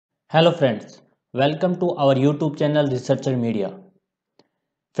Hello friends, welcome to our YouTube channel Researcher Media.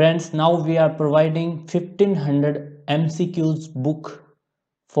 Friends, now we are providing 1500 MCQs book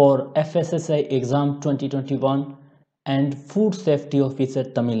for FSSAI Exam 2021 and Food Safety Officer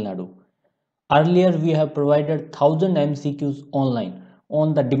Tamil Nadu. Earlier we have provided 1000 MCQs online.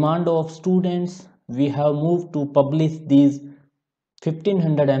 On the demand of students, we have moved to publish these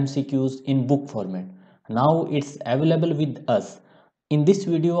 1500 MCQs in book format. Now it's available with us. In this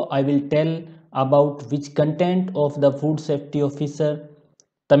video, I will tell about which content of the Food Safety Officer,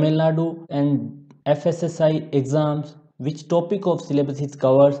 Tamil Nadu and FSSAI exams, which topic of syllabus it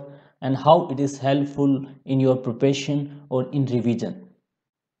covers and how it is helpful in your preparation or in revision.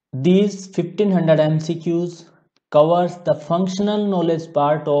 These 1500 MCQs covers the functional knowledge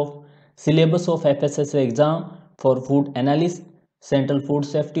part of syllabus of FSSAI exam for food analyst, central food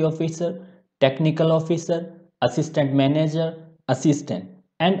safety officer, technical officer, assistant manager, assistant,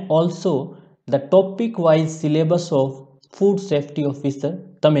 and also the topic wise syllabus of food safety officer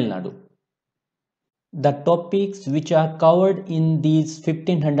Tamil Nadu. The topics which are covered in these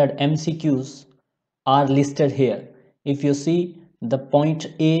 1500 MCQs are listed here. If you see, the point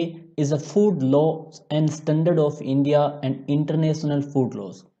A is a food laws and standard of India and international food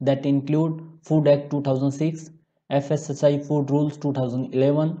laws that include Food Act 2006, FSSAI Food Rules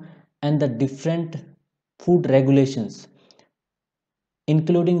 2011 and the different food regulations,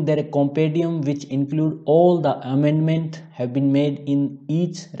 including their compendium which include all the amendment have been made in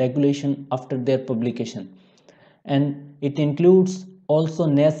each regulation after their publication, and it includes also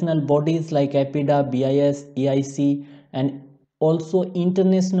national bodies like APIDA, BIS, EIC, and also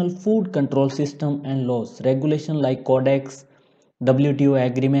international food control system and laws, regulation like Codex, WTO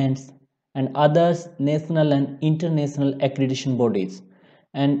agreements, and others national and international accreditation bodies.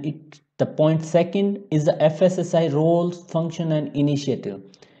 And the point second is the FSSAI roles, function, and initiative.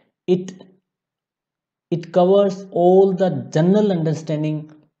 It it covers all the general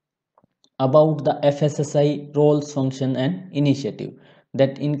understanding about the FSSAI roles, function, and initiative.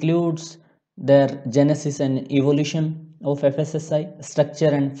 That includes their genesis and evolution of FSSAI, structure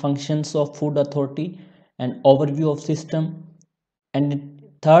and functions of food authority, and overview of system. And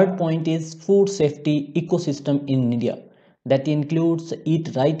third point is food safety ecosystem in India. That includes Eat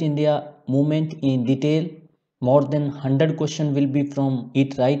Right India movement in detail. More than 100 questions will be from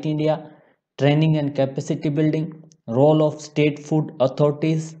Eat Right India, training and capacity building, role of state food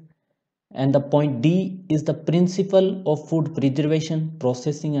authorities, and the point D is the principle of food preservation,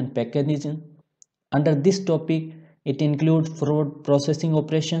 processing, and packaging. Under this topic, it includes food processing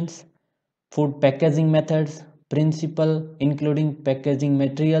operations, food packaging methods, principle including packaging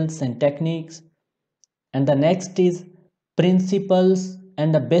materials and techniques. And the next is principles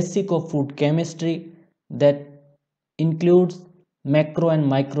and the basic of food chemistry that includes macro and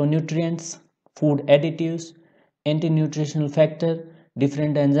micronutrients, food additives, anti-nutritional factor,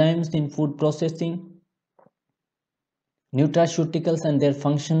 different enzymes in food processing, nutraceuticals and their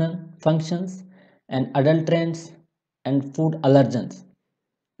functions, and adulterants and food allergens.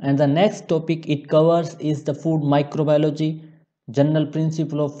 And the next topic it covers is the food microbiology, general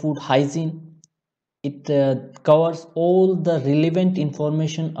principle of food hygiene. It covers all the relevant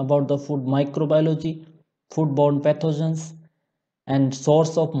information about the food microbiology, foodborne pathogens, and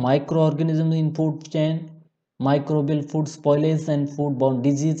source of microorganisms in food chain, microbial food spoilage and foodborne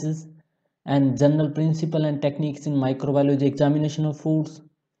diseases, and general principle and techniques in microbiology examination of foods,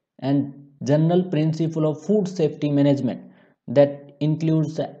 and general principle of food safety management that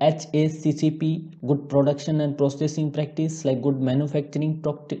includes the HACCP, good production and processing practice like good manufacturing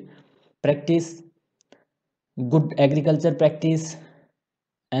practice, good agriculture practice,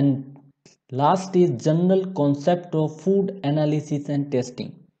 and last is general concept of food analysis and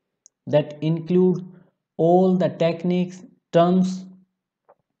testing that include all the techniques, terms,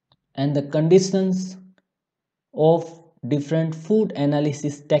 and the conditions of different food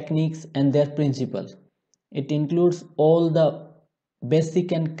analysis techniques and their principles. It includes all the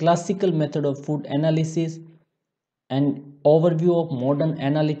basic and classical method of food analysis and overview of modern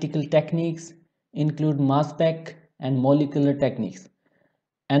analytical techniques include mass spec and molecular techniques.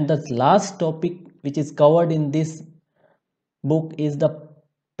 And the last topic which is covered in this book is the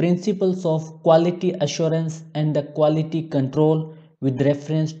principles of quality assurance and the quality control with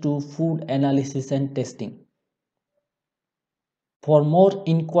reference to food analysis and testing. For more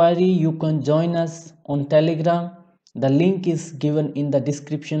inquiry, you can join us on Telegram. The link is given in the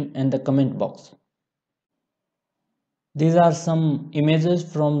description and the comment box. These are some images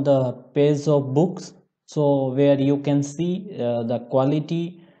from the page of books, so where you can see the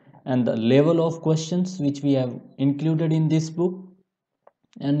quality and the level of questions which we have included in this book.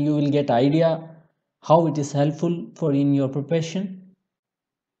 and you will get idea how it is helpful for in your profession.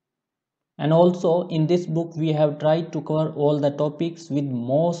 And also in this book we have tried to cover all the topics with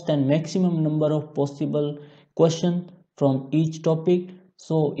most and maximum number of possible questions from each topic,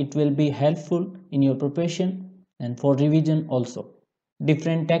 so it will be helpful in your profession and for revision also.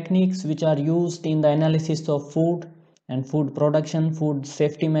 Different techniques which are used in the analysis of food and food production, food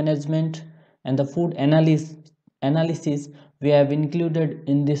safety management, and the food analysis we have included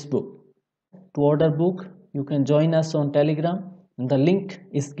in this book. To order book, you can join us on Telegram. The link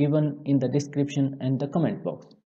is given in the description and the comment box.